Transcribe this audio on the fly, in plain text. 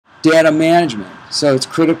Data management. So it's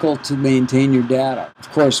critical to maintain your data.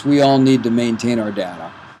 Of course, we all need to maintain our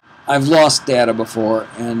data. I've lost data before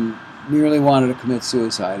and nearly wanted to commit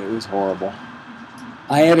suicide. It was horrible.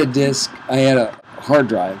 I had a hard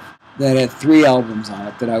drive that had 3 albums on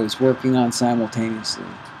it that I was working on simultaneously.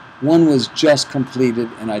 One was just completed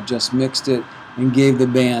and I just mixed it and gave the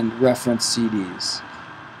band reference CDs.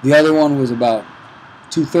 The other one was about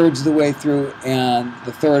 2/3 of the way through, and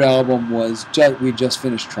the 3rd album was we just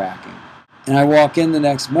finished tracking. And I walk in the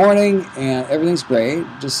next morning and everything's great,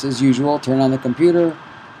 just as usual. Turn on the computer,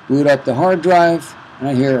 boot up the hard drive, and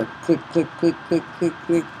I hear a click, click, click, click, click,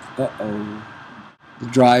 click. Uh-oh. The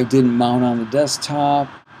drive didn't mount on the desktop.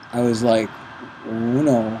 I was like, oh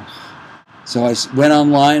no. So I went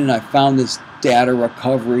online and I found this data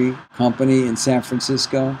recovery company in San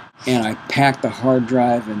Francisco, and I packed the hard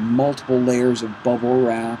drive in multiple layers of bubble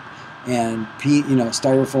wrap and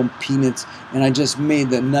styrofoam peanuts, and I just made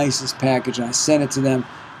the nicest package and I sent it to them.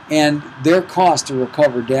 And their cost to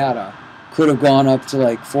recover data could have gone up to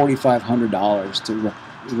like $4,500 to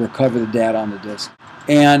recover the data on the disk.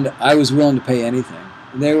 And I was willing to pay anything.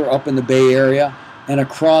 They were up in the Bay Area, and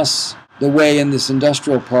across the way in this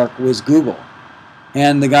industrial park was Google.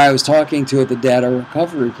 And the guy I was talking to at the data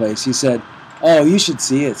recovery place, he said, oh, you should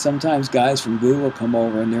see it. Sometimes guys from Google come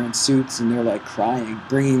over and they're in suits and they're like crying,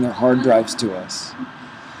 bringing their hard drives to us.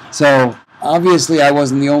 So obviously I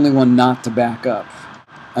wasn't the only one not to back up.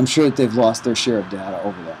 I'm sure that they've lost their share of data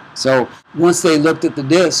over there. So once they looked at the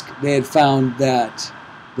disk, they had found that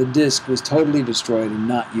the disk was totally destroyed and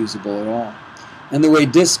not usable at all. And the way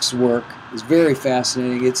disks work is very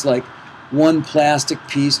fascinating. It's like one plastic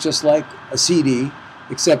piece, just like a CD,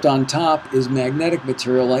 except on top is magnetic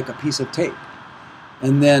material like a piece of tape.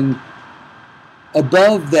 And then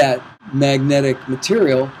above that magnetic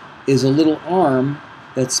material is a little arm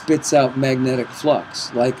that spits out magnetic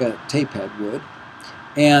flux like a tape head would.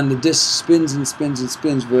 And the disc spins and spins and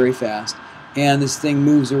spins very fast. And this thing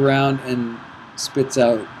moves around and spits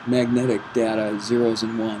out magnetic data, zeros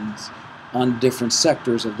and ones, on different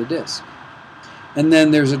sectors of the disk. And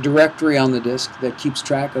then there's a directory on the disk that keeps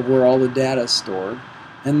track of where all the data is stored.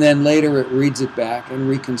 And then later it reads it back and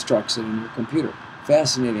reconstructs it in your computer.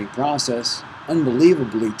 Fascinating process,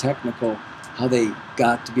 unbelievably technical. How they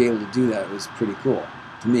got to be able to do that was pretty cool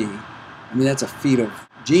to me. I mean, that's a feat of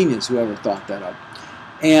genius, whoever thought that up.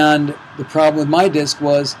 And the problem with my disk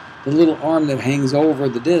was the little arm that hangs over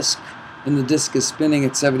the disk, and the disk is spinning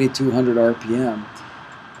at 7,200 RPM.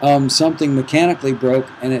 Something mechanically broke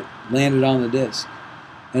and it landed on the disk.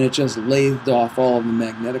 And it just lathed off all of the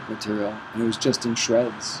magnetic material, and it was just in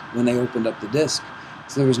shreds when they opened up the disk.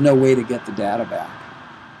 So there was no way to get the data back.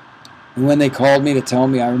 And when they called me to tell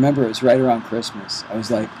me, I remember it was right around Christmas. I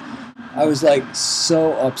was like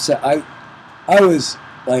so upset. I was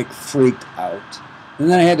like freaked out. And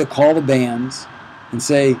then I had to call the bands and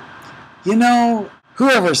say,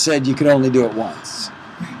 whoever said you could only do it once?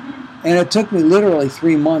 And it took me literally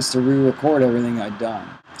 3 months to re-record everything I'd done.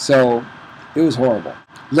 So it was horrible.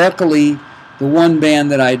 Luckily, the one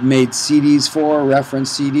band that I'd made CDs for,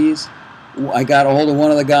 reference CDs, I got a hold of one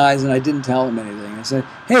of the guys and I didn't tell him anything. I said,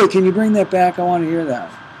 hey, can you bring that back? I want to hear that.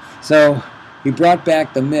 So he brought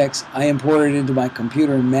back the mix. I imported it into my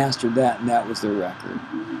computer and mastered that, and that was their record.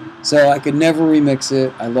 So I could never remix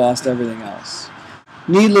it. I lost everything else.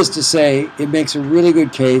 Needless to say, it makes a really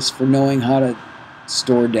good case for knowing how to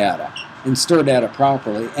store data and store data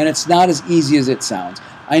properly. And it's not as easy as it sounds.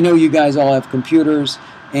 I know you guys all have computers,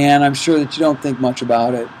 and I'm sure that you don't think much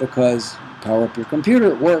about it because power up your computer,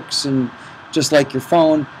 it works, and just like your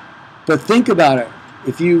phone. But think about it.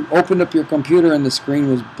 If you opened up your computer and the screen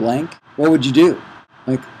was blank, what would you do?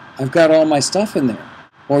 Like, I've got all my stuff in there.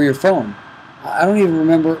 Or your phone. I don't even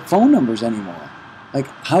remember phone numbers anymore. Like,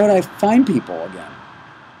 how would I find people again?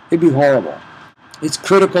 It'd be horrible. It's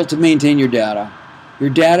critical to maintain your data. Your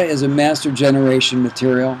data is a master generation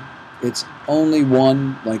material. It's only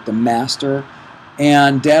one, like the master.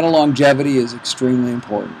 And data longevity is extremely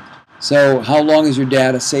important. So how long is your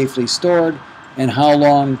data safely stored, and how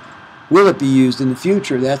long will it be used in the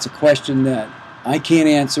future? That's a question that I can't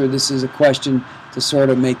answer. This is a question to sort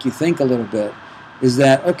of make you think a little bit. Is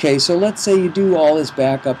that, okay, so let's say you do all this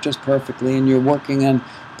backup just perfectly and you're working on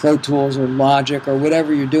Pro Tools or Logic or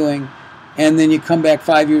whatever you're doing, and then you come back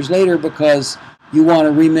 5 years later because you want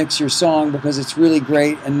to remix your song because it's really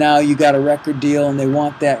great, and now you got a record deal and they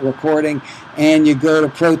want that recording, and you go to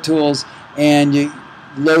Pro Tools and you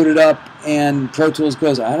load it up and Pro Tools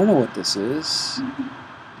goes, I don't know what this is.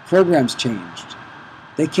 The program's changed.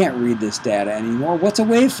 They can't read this data anymore. What's a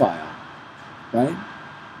WAV file? Right?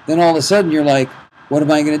 Then all of a sudden you're like, what am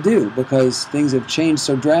I going to do? Because things have changed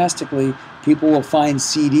so drastically, people will find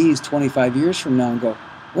CDs 25 years from now and go,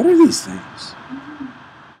 what are these things?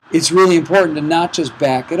 It's really important to not just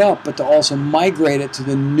back it up, but to also migrate it to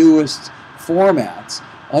the newest formats.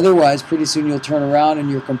 Otherwise, pretty soon you'll turn around and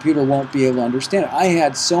your computer won't be able to understand it. I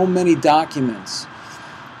had so many documents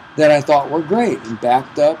that I thought were great and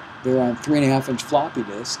backed up. They were on 3.5-inch floppy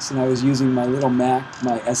disks, and I was using my little Mac,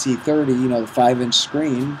 my SE30, the 5-inch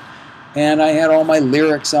screen, and I had all my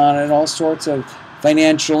lyrics on it and all sorts of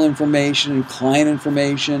financial information and client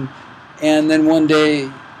information, and then one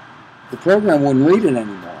day the program wouldn't read it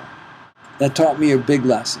anymore. That taught me a big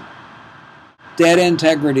lesson. Data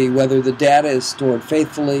integrity, whether the data is stored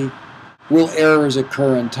faithfully, will errors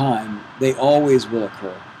occur in time? They always will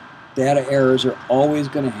occur. Data errors are always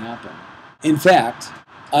going to happen. In fact,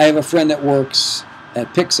 I have a friend that works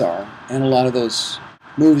at Pixar, and a lot of those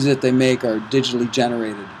movies that they make are digitally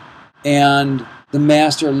generated. And the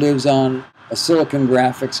master lives on a Silicon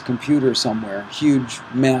Graphics computer somewhere, huge,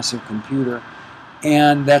 massive computer,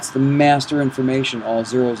 and that's the master information, all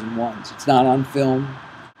zeros and ones. It's not on film,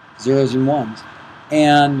 zeros and ones.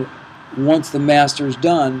 And once the master's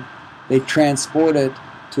done, they transport it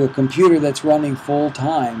to a computer that's running full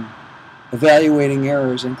time, evaluating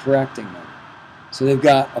errors and correcting them. So they've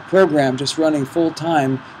got a program just running full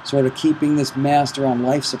time, sort of keeping this master on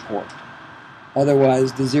life support.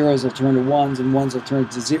 Otherwise, the zeros will turn to ones and ones will turn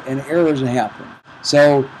to zero, and errors will happen.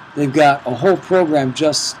 So they've got a whole program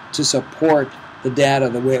just to support the data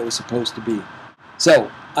the way it was supposed to be. So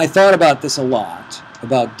I thought about this a lot,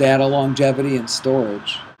 about data longevity and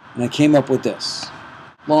storage, and I came up with this.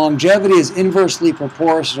 Longevity is inversely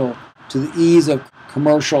proportional to the ease of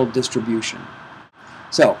commercial distribution.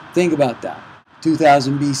 So think about that.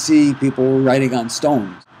 2000 BC, people were writing on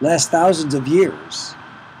stones. Last thousands of years,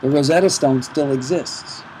 the Rosetta Stone still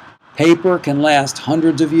exists. Paper can last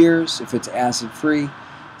hundreds of years if it's acid-free.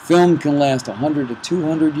 Film can last 100 to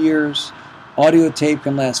 200 years. Audio tape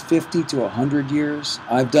can last 50 to 100 years.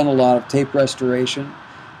 I've done a lot of tape restoration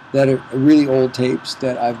that are really old tapes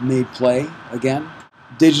that I've made play again.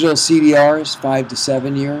 Digital CDRs, 5 to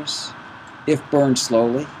 7 years, if burned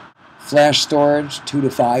slowly. Flash storage, 2 to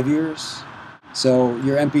 5 years. So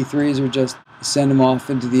your MP3s are just send them off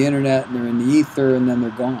into the internet and they're in the ether and then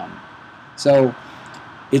they're gone. So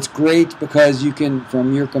it's great because you can,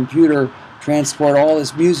 from your computer, transport all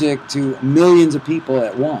this music to millions of people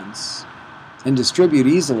at once and distribute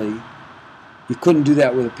easily. You couldn't do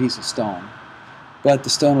that with a piece of stone, but the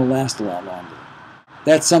stone will last a lot longer.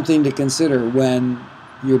 That's something to consider when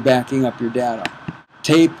you're backing up your data.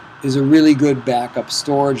 Tape is a really good backup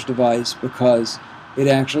storage device because it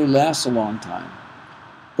actually lasts a long time.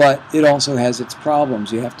 But it also has its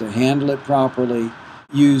problems. You have to handle it properly,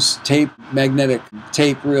 use magnetic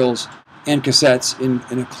tape reels and cassettes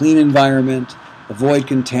in a clean environment, avoid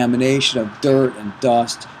contamination of dirt and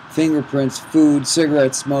dust, fingerprints, food,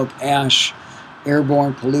 cigarette smoke, ash,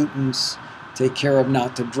 airborne pollutants. Take care of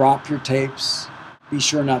not to drop your tapes. Be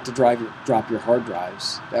sure not to drop your hard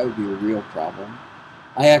drives. That would be a real problem.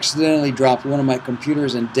 I accidentally dropped one of my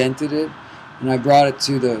computers and dented it, and I brought it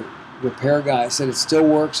to the repair guy. I said, it still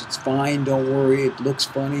works, it's fine, don't worry, it looks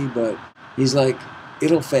funny, but he's like,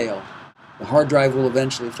 it'll fail. The hard drive will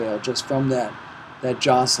eventually fail just from that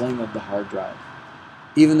jostling of the hard drive.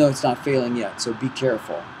 Even though it's not failing yet, so be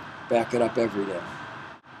careful. Back it up every day.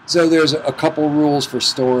 So there's a couple rules for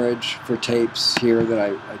storage for tapes here that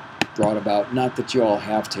I brought about. Not that you all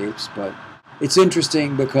have tapes, but it's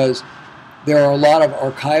interesting because there are a lot of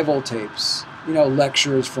archival tapes,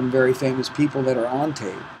 lectures from very famous people that are on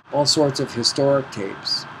tape, all sorts of historic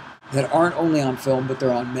tapes that aren't only on film, but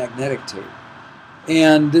they're on magnetic tape.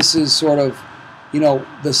 And this is sort of,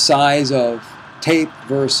 the size of tape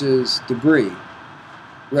versus debris.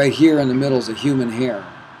 Right here in the middle is a human hair.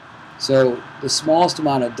 So the smallest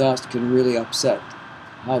amount of dust can really upset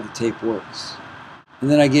how the tape works. And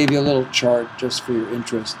then I gave you a little chart just for your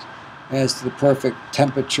interest as to the perfect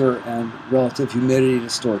temperature and relative humidity to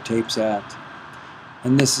store tapes at.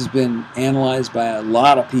 And this has been analyzed by a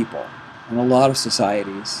lot of people in a lot of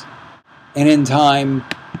societies. And in time,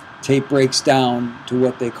 tape breaks down to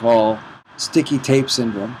what they call sticky tape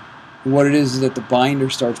syndrome. And what it is that the binder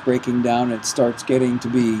starts breaking down, it starts getting to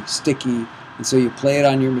be sticky, and so you play it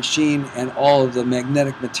on your machine and all of the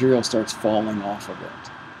magnetic material starts falling off of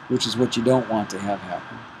it, which is what you don't want to have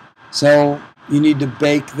happen. So you need to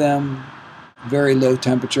bake them very low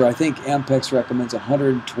temperature. I think Ampex recommends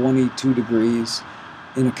 122 degrees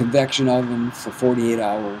in a convection oven for 48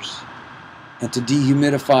 hours, and to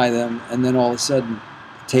dehumidify them, and then all of a sudden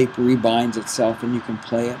the tape rebinds itself and you can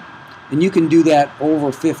play it. And you can do that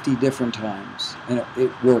over 50 different times, and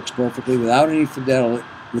it works perfectly without any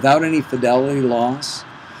fidelity loss.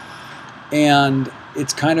 And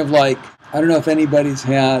it's kind of like, I don't know if anybody's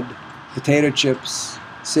had potato chips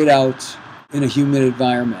sit out in a humid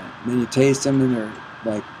environment. And then you taste them and they're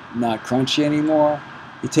like not crunchy anymore.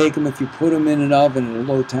 You take them, if you put them in an oven at a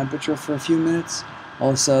low temperature for a few minutes, all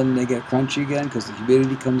of a sudden they get crunchy again because the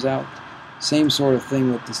humidity comes out. Same sort of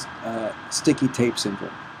thing with this sticky tape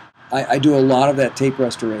syndrome. I do a lot of that tape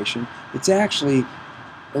restoration. It's actually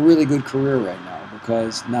a really good career right now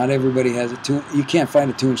because not everybody has you can't find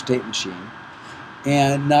a 2-inch tape machine,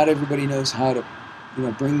 and not everybody knows how to,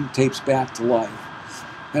 bring tapes back to life.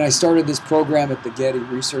 And I started this program at the Getty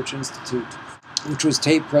Research Institute, which was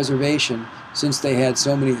tape preservation, since they had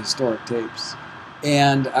so many historic tapes.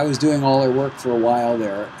 And I was doing all their work for a while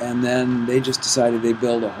there, and then they just decided they'd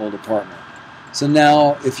build a whole department. So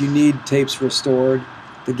now, if you need tapes restored,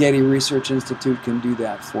 the Getty Research Institute can do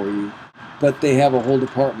that for you. But they have a whole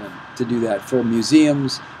department to do that for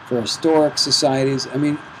museums, for historic societies. I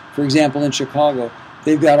mean, for example, in Chicago,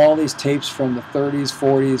 they've got all these tapes from the 30s,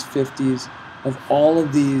 40s, 50s of all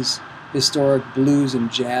of these historic blues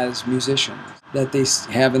and jazz musicians that they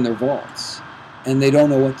have in their vaults. And they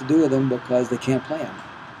don't know what to do with them because they can't play them.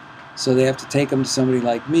 So they have to take them to somebody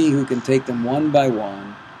like me who can take them one by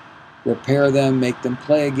one, repair them, make them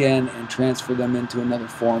play again, and transfer them into another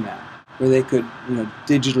format where they could,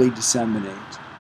 digitally disseminate.